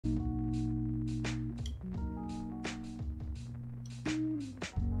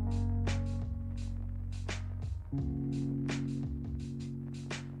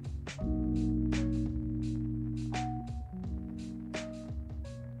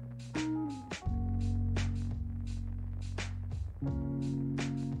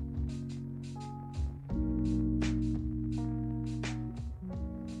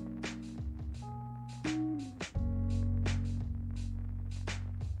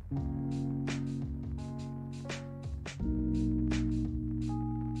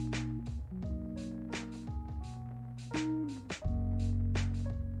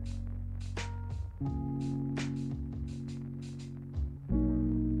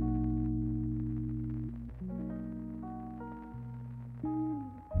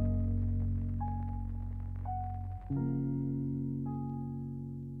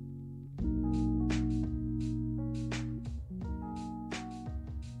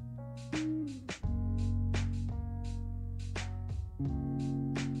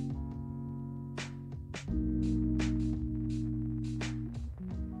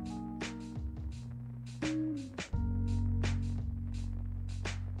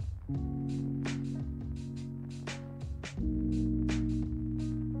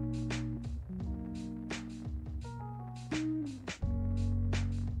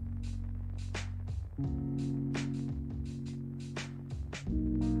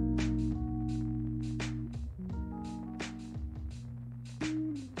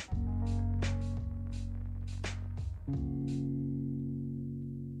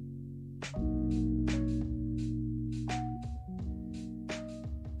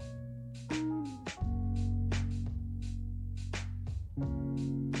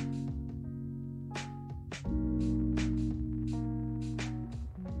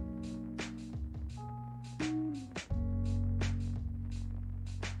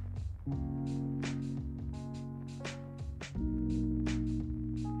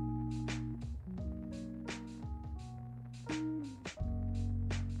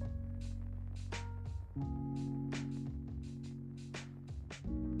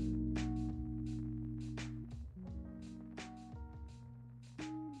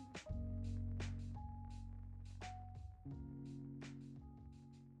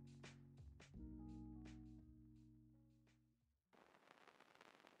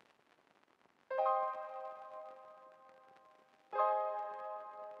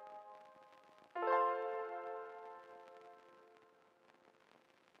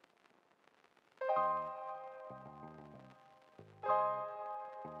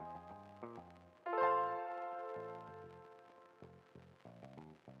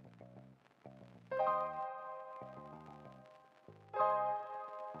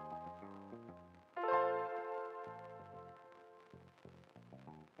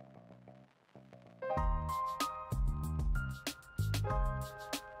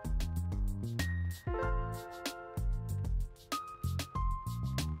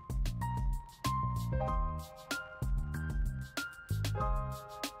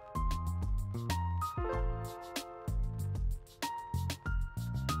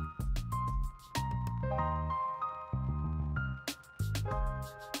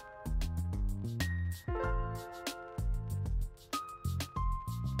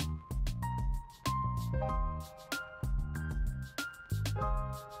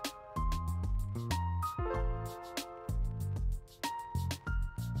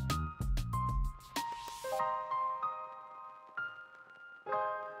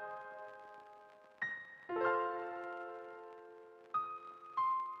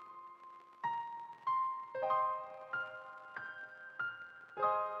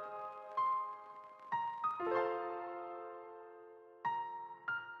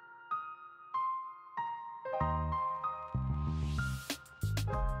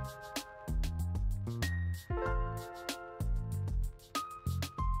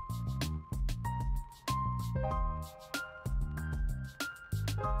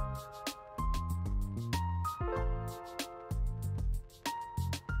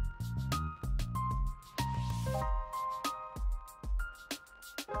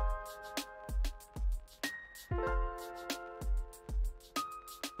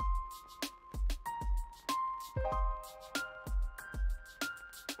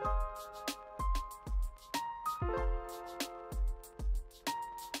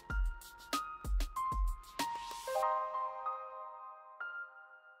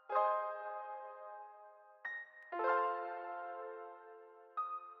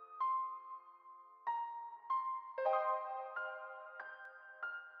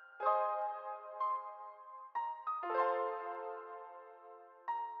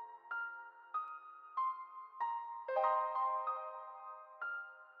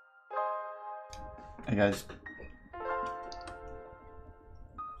Hey guys.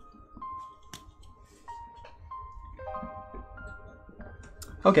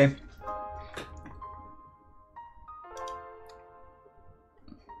 Okay.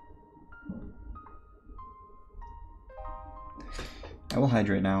 I will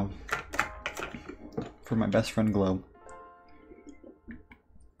hydrate now for my best friend Glow.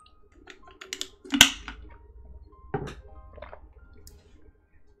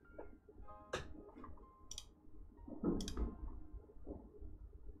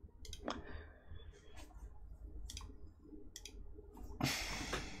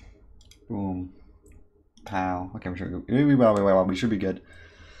 pow. Okay, we should be good.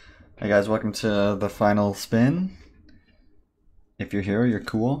 Hey guys, welcome to the final spin. If you're here, you're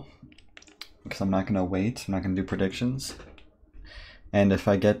cool. Because I'm not gonna wait. I'm not gonna do predictions. And if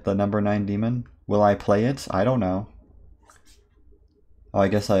I get the number 9 demon, will I play it? I don't know. Oh, I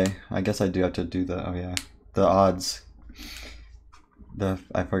guess I do have to do the the odds.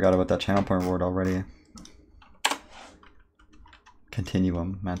 I forgot about that channel point reward already.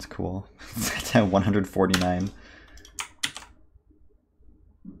 Continuum, that's cool. It's at 149.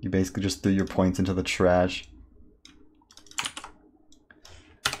 You basically just threw your points into the trash.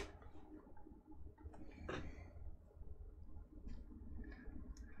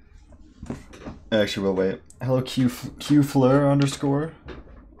 Actually, we'll wait. Hello, Q Fleur underscore.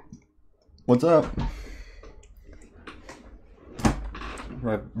 What's up?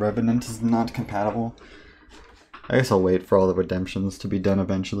 Revenant is not compatible. I guess I'll wait for all the redemptions to be done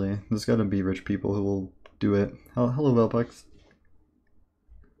eventually. There's gotta be rich people who will do it. Hello, Velpex.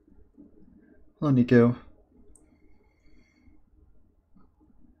 Hello, Nico.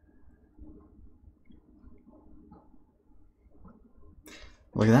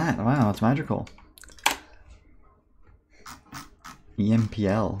 Look at that. Wow, it's magical.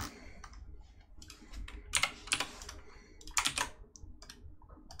 EMPL.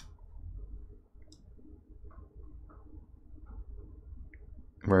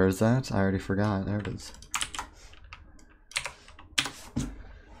 Where is that? I already forgot. There it is. You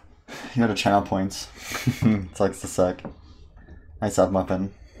got a channel points. Sucks to suck. Nice up,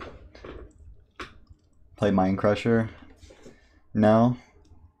 Muffin. Play Mind Crusher? No.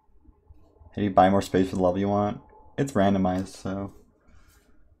 Hey, you buy more space for the level you want? It's randomized, so.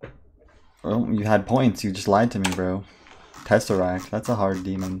 Well, you had points. You just lied to me, bro. Tesseract. That's a hard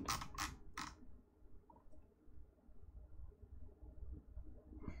demon.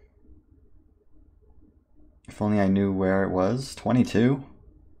 If only I knew where it was. 22?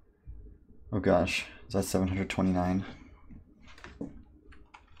 Oh gosh. Is that 729?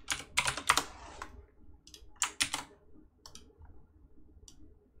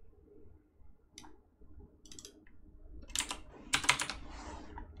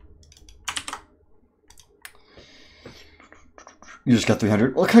 You just got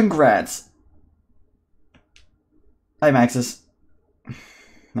 300. Well, congrats! Hi, Maxis.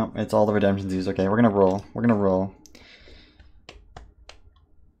 Nope, it's all the redemptions used. Okay, we're gonna roll. We're gonna roll.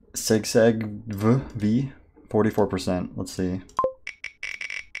 Sigseg V, 44%. Let's see.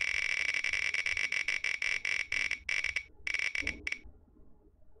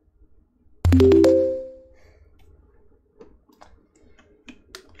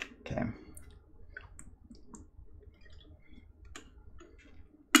 Okay.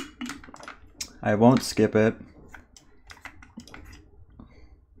 I won't skip it.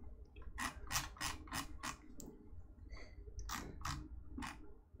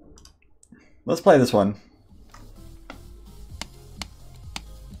 Let's play this one.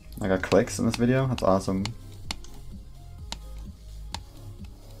 I got clicks in this video. That's awesome.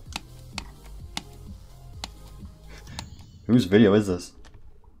 Whose video is this?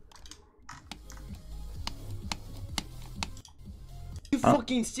 You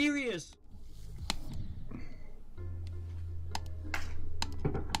fucking serious?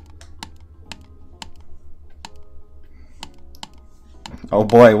 Oh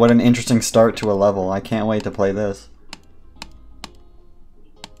boy, what an interesting start to a level. I can't wait to play this.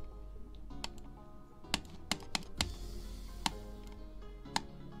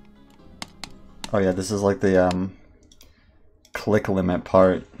 Oh yeah, this is like the click limit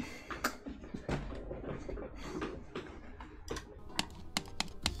part.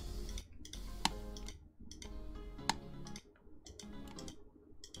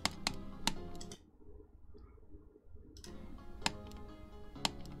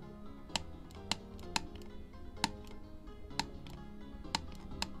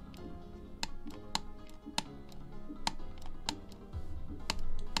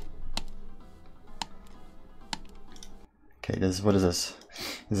 Okay, what is this?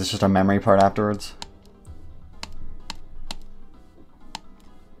 Is this just a memory part afterwards?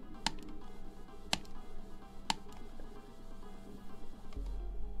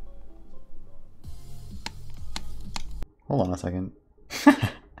 Hold on a second. I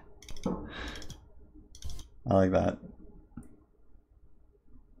like that.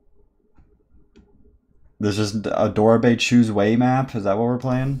 There's just a Dorabe Choose Way map? Is that what we're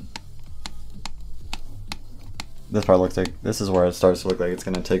playing? This part looks like, this is where it starts to look like it's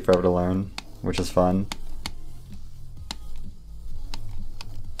gonna take forever to learn, which is fun.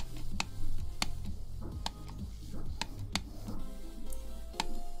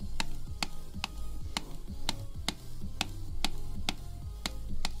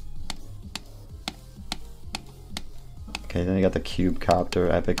 Okay, then you got the Cube Copter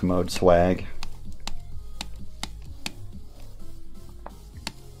Epic Mode swag.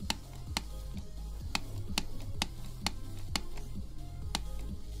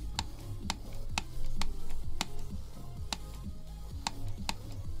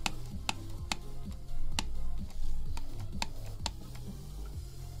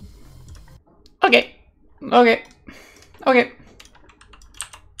 Okay. Okay. Okay.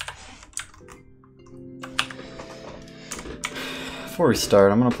 Before we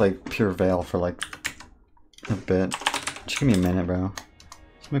start, I'm gonna play Pure Veil for like a bit. Just give me a minute, bro.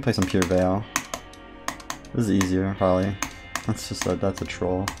 Just let me play some Pure Veil. This is easier, probably. That's just that's a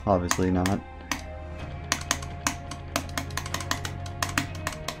troll. Obviously not.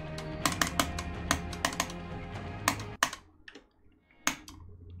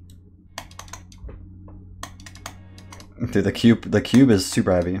 Dude, the cube is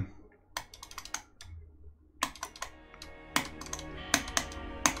super heavy.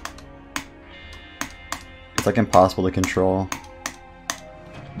 It's like impossible to control.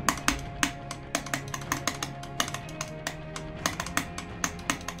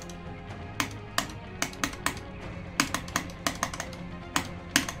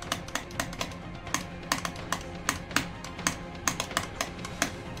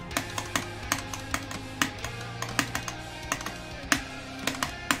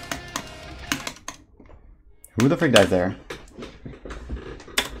 Who the frick died there?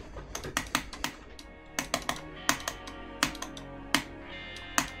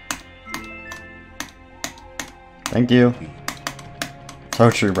 Thank you.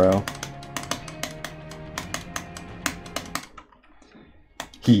 So true, bro.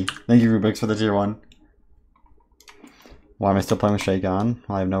 Thank you, Rubix, for the tier 1. Why am I still playing with Shake on?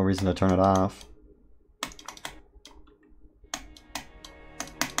 Well, I have no reason to turn it off.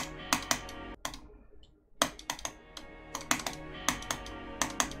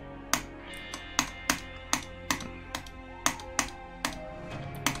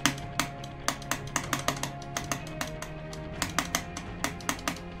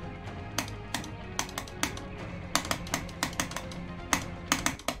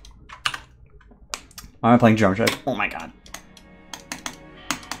 Why am I playing drum check? Oh my god.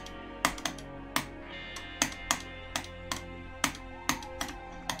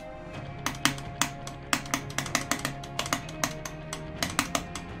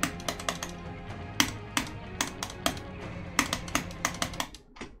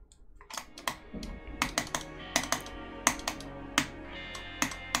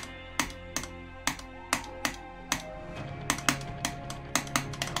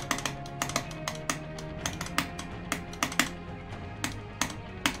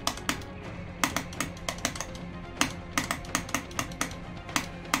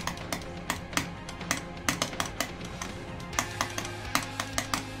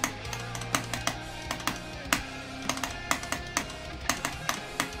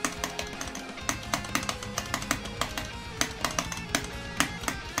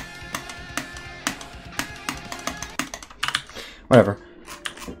 Whatever.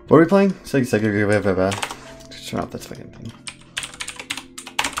 What are we playing? Turn off this fucking thing.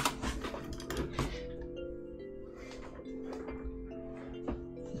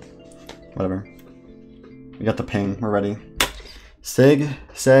 Whatever. We got the ping. We're ready.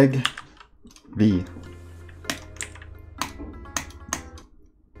 Seg, V.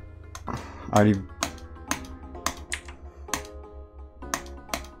 Already.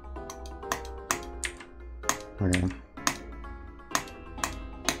 Okay.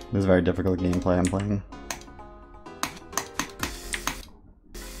 This is a very difficult gameplay I'm playing.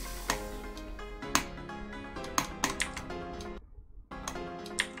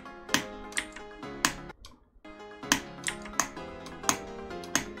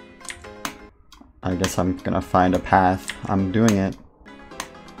 I guess I'm gonna find a path. I'm doing it.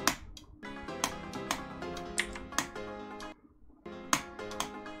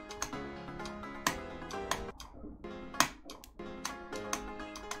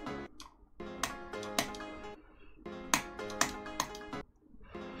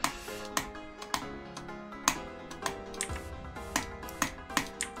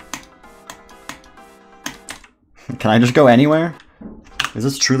 Can I just go anywhere? Is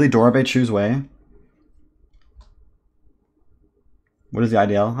this truly Dorabe Chu's way? What is the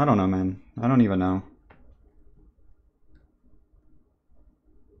ideal? I don't know, man. I don't even know.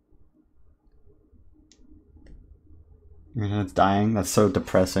 It's dying. That's so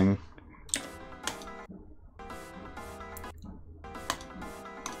depressing.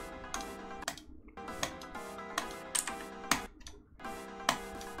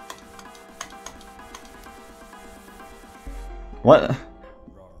 What?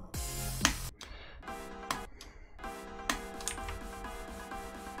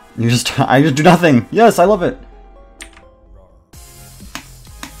 I just do nothing. Yes, I love it.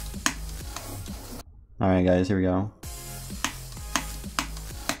 Alright guys, here we go.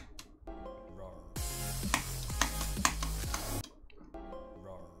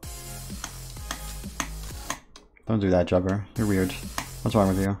 Don't do that, Jubber. You're weird. What's wrong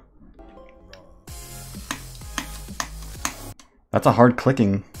with you? That's a hard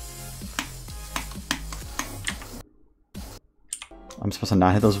clicking. I'm supposed to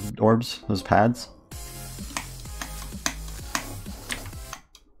not hit those orbs? Those pads?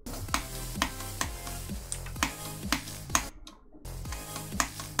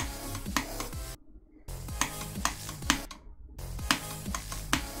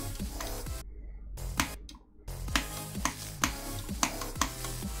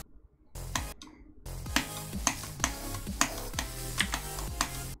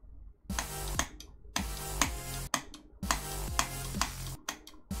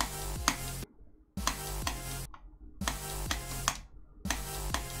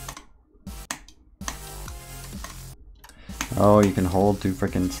 Oh, you can hold two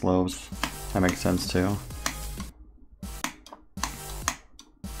freaking slopes. That makes sense too.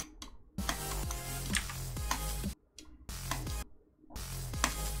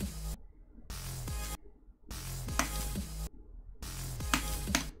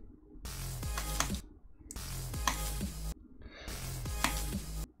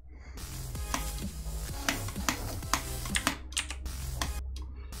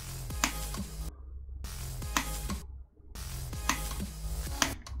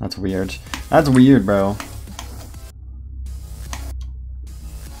 That's weird. That's weird, bro.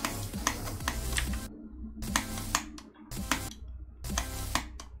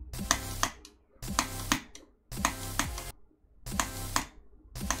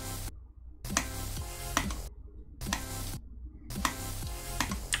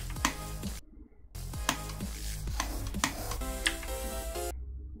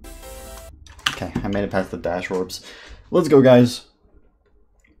 Okay, I made it past the dash orbs. Let's go, guys.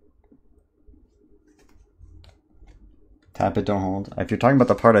 Tap it, don't hold. If you're talking about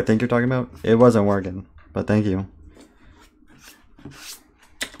the part I think you're talking about, it wasn't working. But thank you.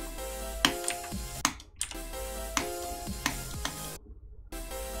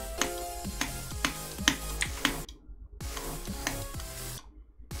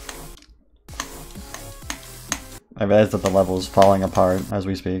 I realize that the level is falling apart as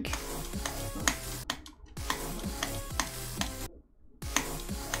we speak.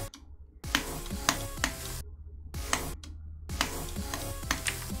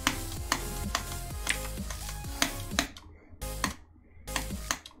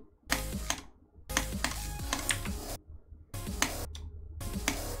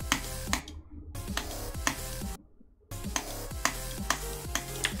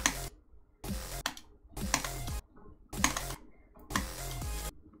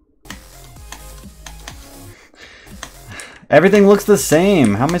 Everything looks the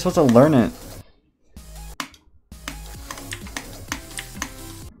same. How am I supposed to learn it?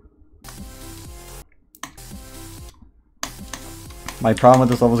 My problem with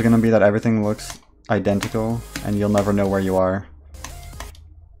this level is going to be that everything looks identical and you'll never know where you are.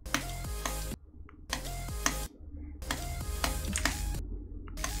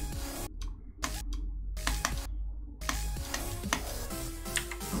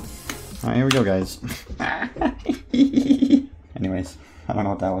 Alright, here we go, guys. Anyways, I don't know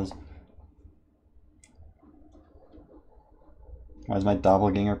what that was. Why is my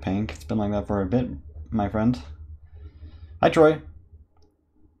doppelganger pink? It's been like that for a bit, my friend. Hi, Troy.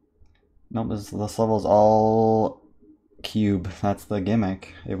 Nope, this level is all cube. That's the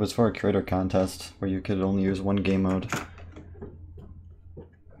gimmick. It was for a creator contest where you could only use one game mode.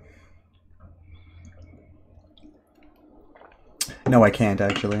 No, I can't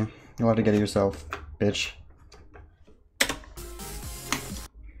actually. You'll have to get it yourself, bitch.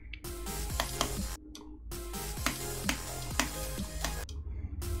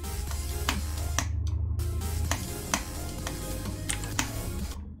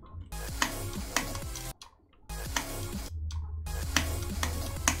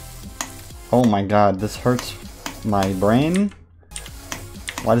 Oh my god, this hurts my brain?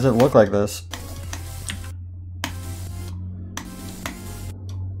 Why does it look like this?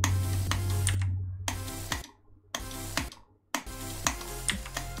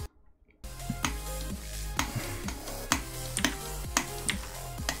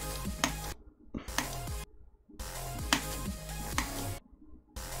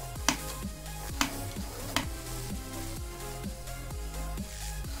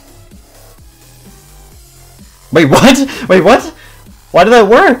 Wait, what? Wait, what? Why did that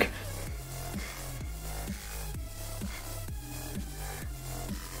work?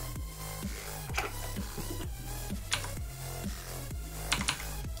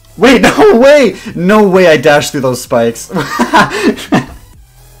 Wait, no way! No way I dashed through those spikes.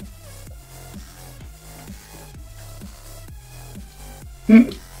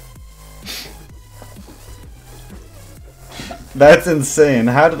 That's insane.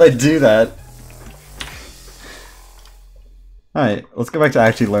 How did I do that? Alright, let's go back to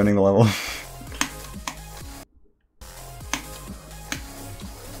actually learning the level.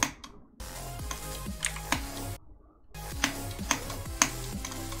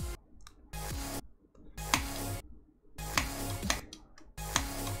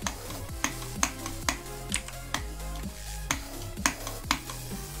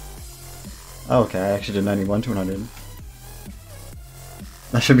 Okay, I actually did 91 to 100.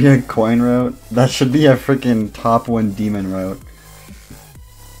 That should be a coin route. That should be a freaking top 1 demon route.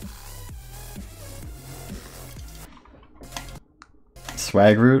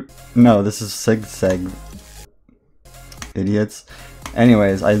 Swag route? No, this is Sig Seg. Idiots.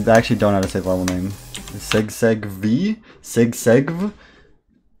 Anyways, I actually don't know how to say the level name. Sig Seg V? Sig Segv?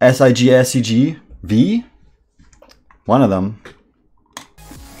 SIGSEG V? One of them.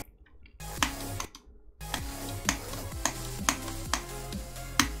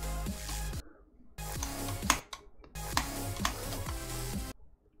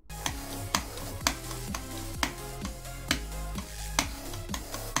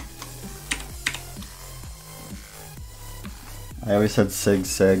 I always said Sig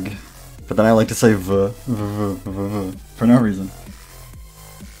Seg, but then I like to say V for no reason.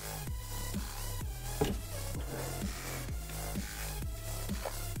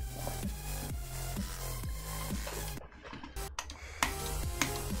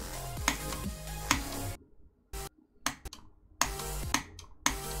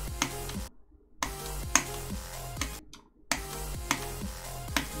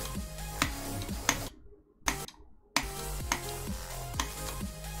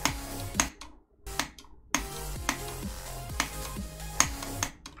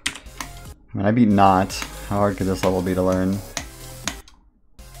 I mean, I beat Not. How hard could this level be to learn?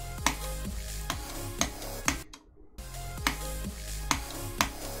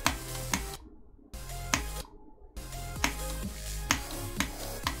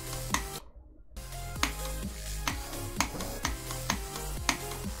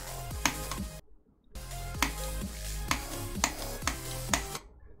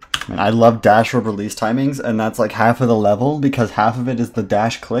 I love dash rope release timings, and that's like half of the level because half of it is the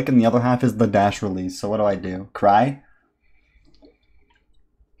dash click and the other half is the dash release. So what do? Cry?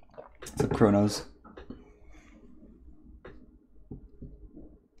 It's a Chronos.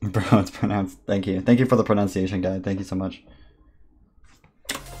 Bro, it's pronounced. Thank you. Thank you for the pronunciation, guy. Thank you so much.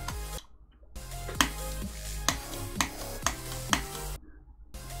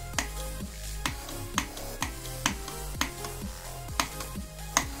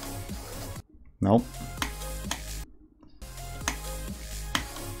 Nope.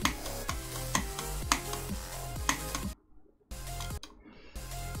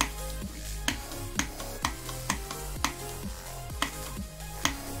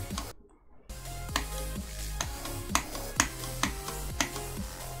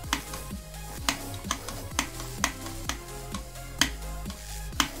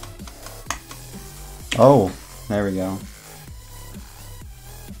 Oh, there we go.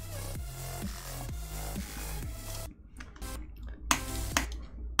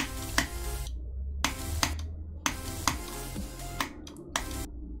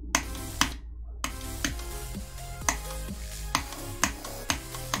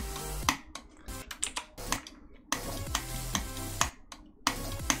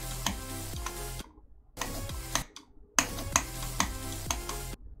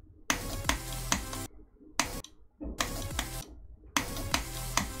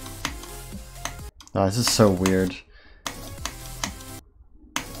 Oh, this is so weird.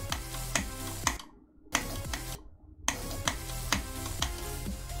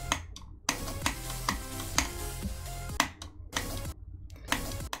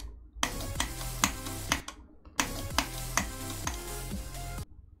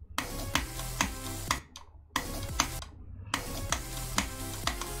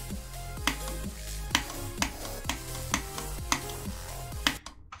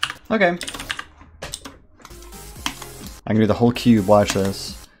 Okay. I can do the whole cube, watch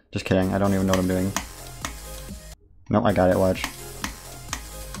this. Just kidding, I don't even know what I'm doing. Nope, I got it, watch.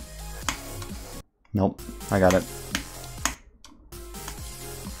 Nope, I got it.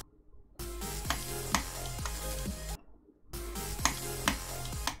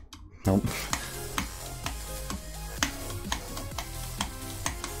 Nope.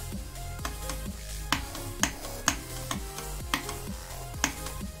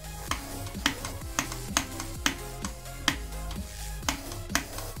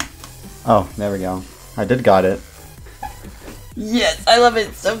 Oh, there we go. I got it. Yes, I love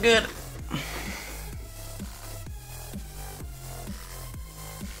it. So good.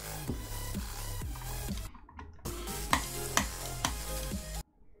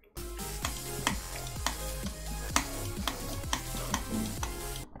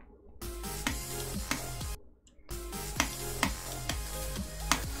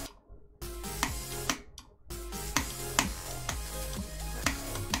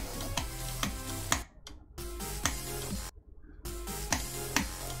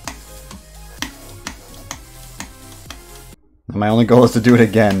 My only goal is to do it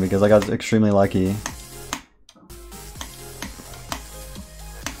again because I got extremely lucky.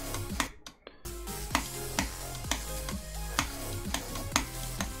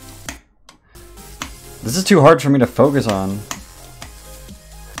 This is too hard for me to focus on.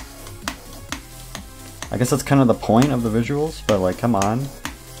 I guess that's kind of the point of the visuals, but like, come on.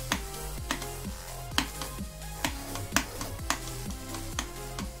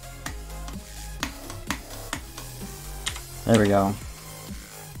 There we go.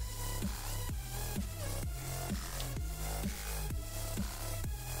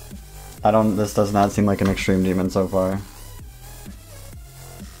 This does not seem like an extreme demon so far.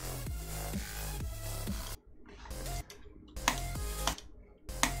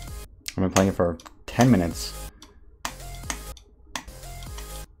 I've been playing it for 10 minutes.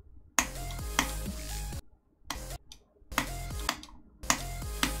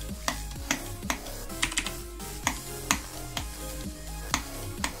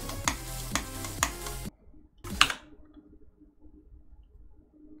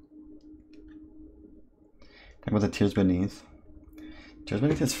 Talk about the Tears Beneath. Tears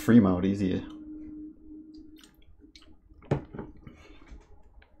Beneath is free mode, easy.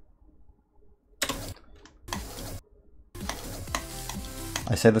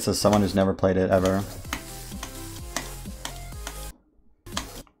 I say this as someone who's never played it ever.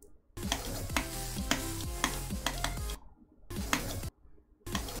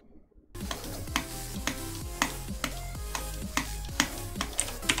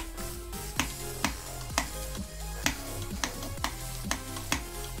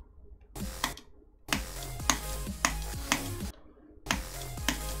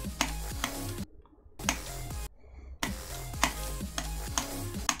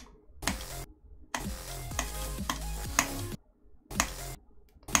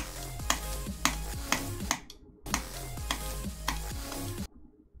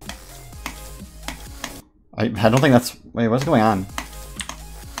 I don't think that's... Wait, what's going on?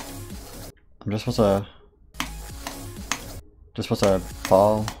 I'm just supposed to...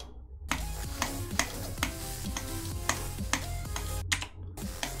 fall?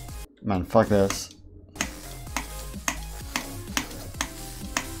 Man, fuck this.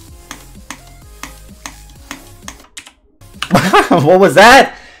 What was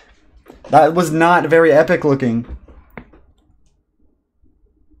that? That was not very epic looking.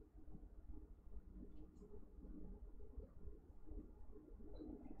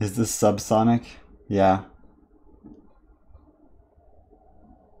 Is this subsonic? Yeah.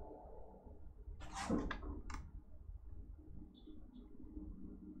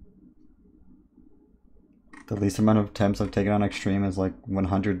 The least amount of attempts I've taken on Extreme is like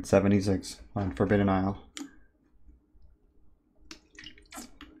 176 on Forbidden Isle.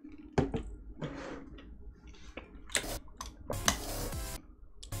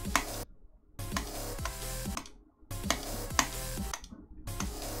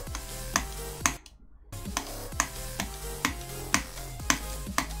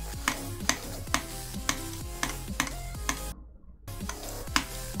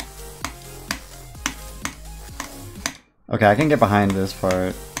 Okay, I can get behind this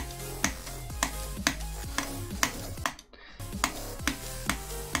part.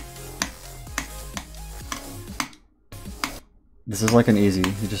 This is like an easy.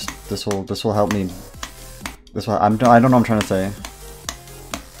 You just this will help me. I don't know what I'm trying to say.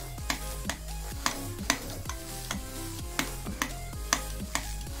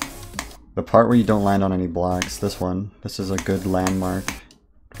 The part where you don't land on any blocks, this one. This is a good landmark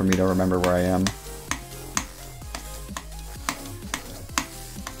for me to remember where I am.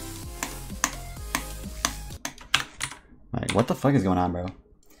 Like, what the fuck is going on, bro?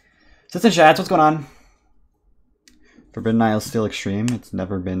 Assistant chats, what's going on? Forbidden Isle is still extreme. It's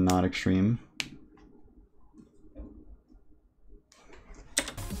never been not extreme.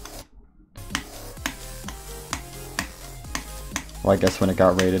 Well, I guess when it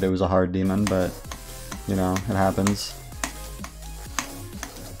got raided it was a hard demon, but you know, it happens.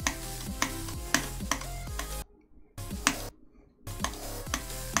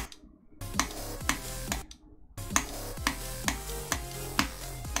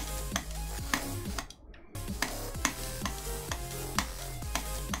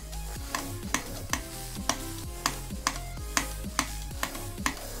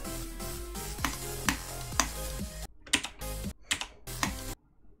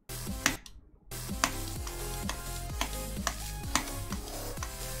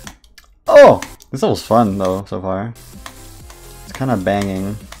 Oh! This level's fun though, so far. It's kind of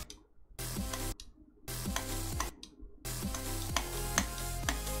banging.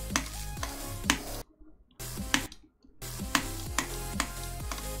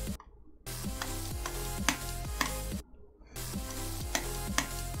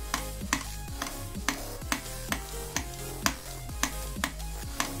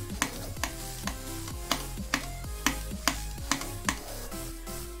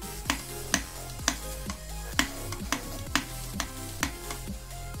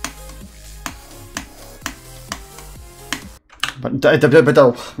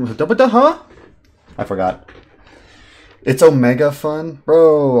 Huh? I forgot. It's Omega fun?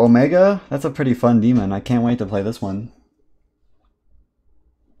 Bro, Omega? That's a pretty fun demon. I can't wait to play this one.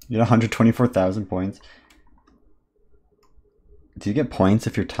 You get 124,000 points. Do you get points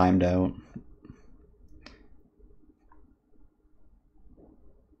if you're timed out?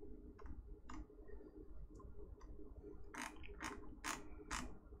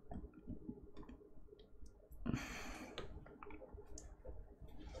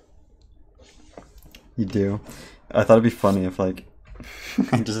 You do. I thought it'd be funny if, like,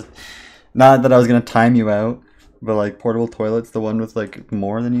 I just, not that I was gonna time you out, but like Portable Toilet's the one with like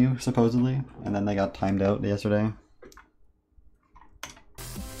more than you supposedly, and then they got timed out yesterday.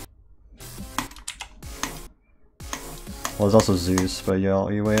 Well, there's also Zeus, but you all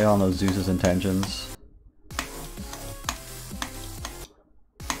know Zeus's intentions.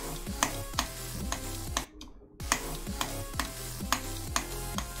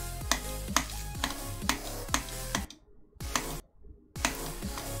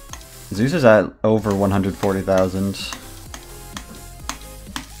 Zeus is at over 140,000.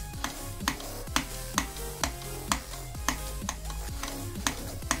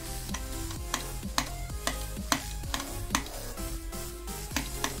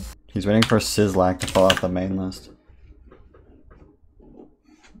 He's waiting for Sizzlack to fall off the main list.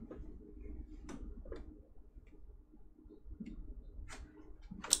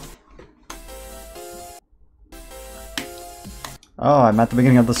 Oh, I'm at the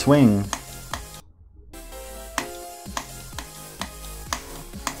beginning of the swing.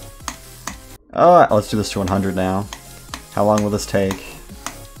 Oh, let's do this to 100 now. How long will this take?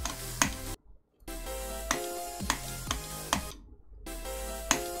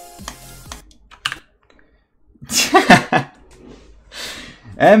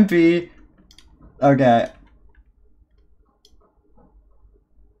 MP! Okay.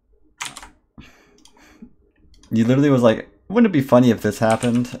 You literally was like, wouldn't it be funny if this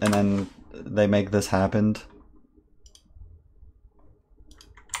happened, and then they make this happen?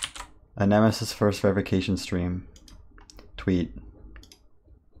 A Nemesis first verification stream. Tweet.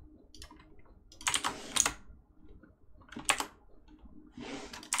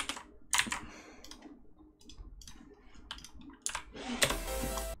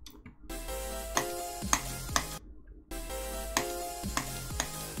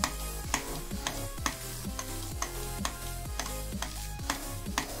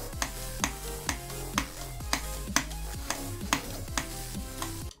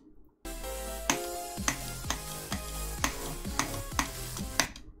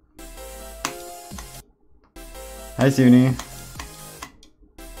 Hi, Suni.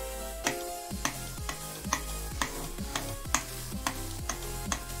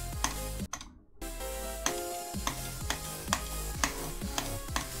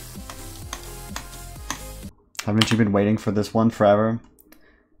 Haven't you been waiting for this one forever?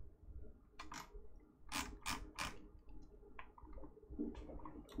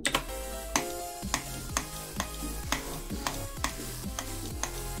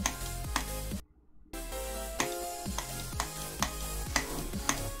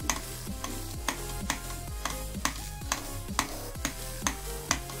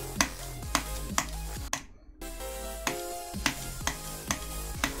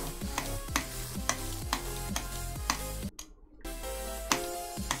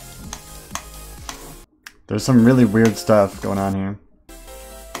 There's some really weird stuff going on here.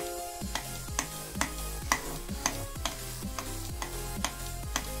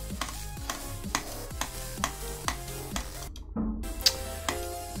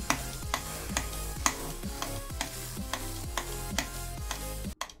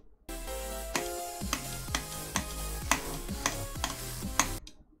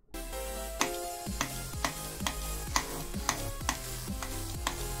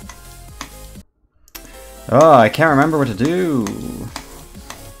 Oh, I can't remember what to do.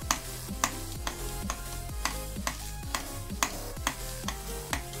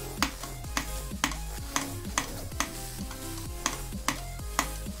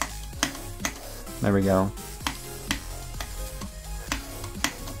 There we go.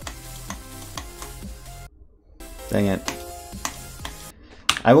 Dang it.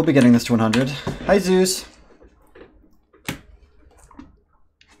 I will be getting this to 100. Hi, Zeus.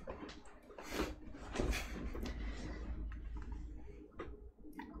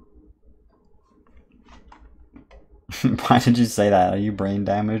 Why did you say that? Are you brain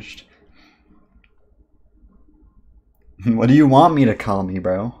damaged? What do you want me to call me,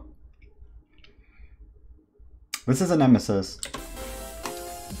 bro? This is a nemesis.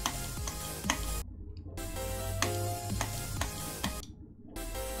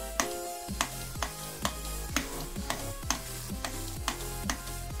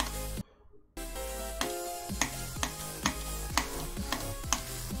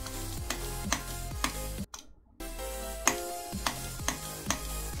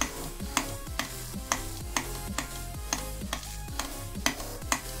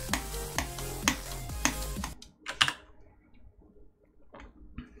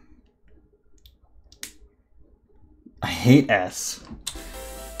 I hate S.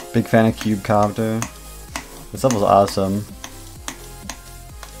 Big fan of Cube Copter. This level's awesome.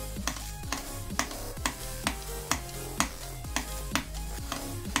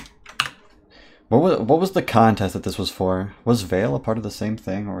 What was the contest that this was for? Was Vale a part of the same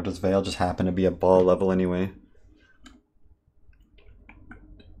thing, or does Vale just happen to be a ball level anyway?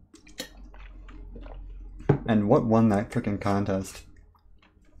 And what won that freaking contest?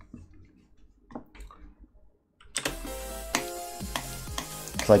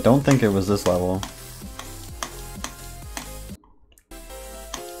 Because I don't think it was this level.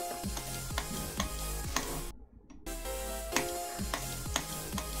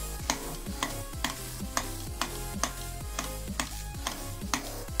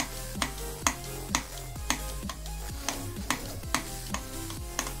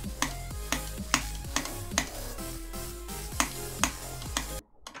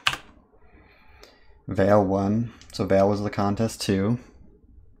 Vale won, so Vale was the contest too.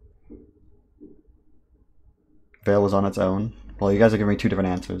 Vale was on its own. Well, you guys are giving me two different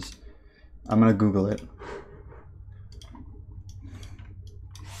answers. I'm gonna Google it.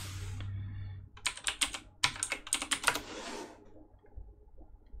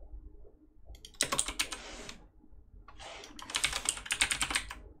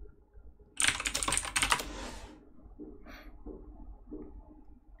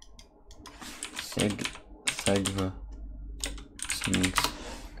 Segva. Sphinx.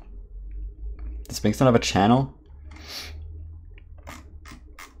 Does Sphinx not have a channel?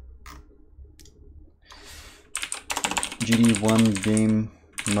 GD1 game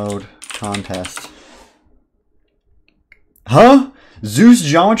mode contest. Huh? Zeus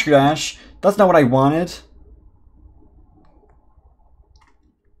Geometry Dash? That's not what I wanted.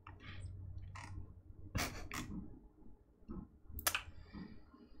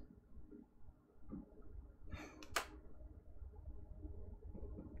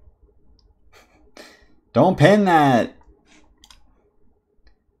 Don't pin that!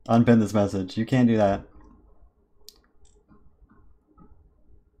 Unpin this message. You can't do that.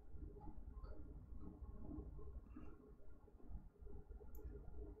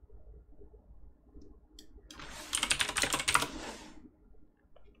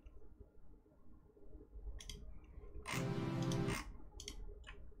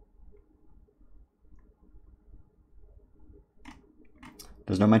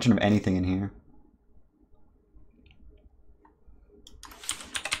 There's no mention of anything in here.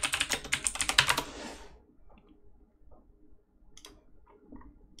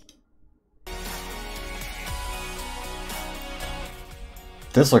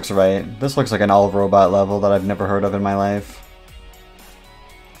 This looks right. This looks like an all-robot level that I've never heard of in my life.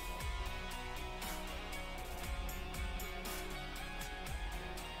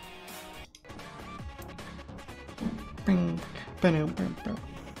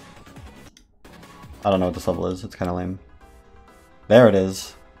 I don't know what this level is. It's kind of lame. There it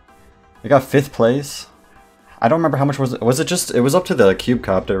is. We got 5th place. I don't remember how much was it. Was it just... It was up to the Cube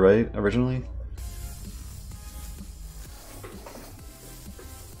Copter, right? Originally?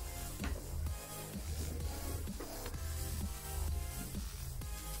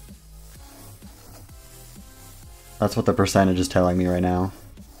 That's what the percentage is telling me right now.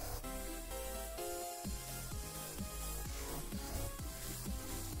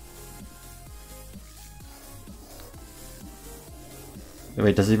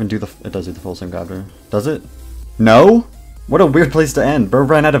 Wait, does it even do the... It does do the full Syncopter. Does it? No? What a weird place to end. Bro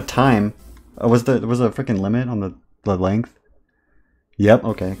ran out of time. Oh, was a freaking limit on the length? Yep,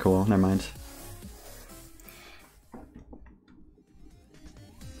 okay, cool. Never mind.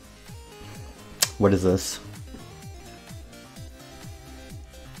 What is this?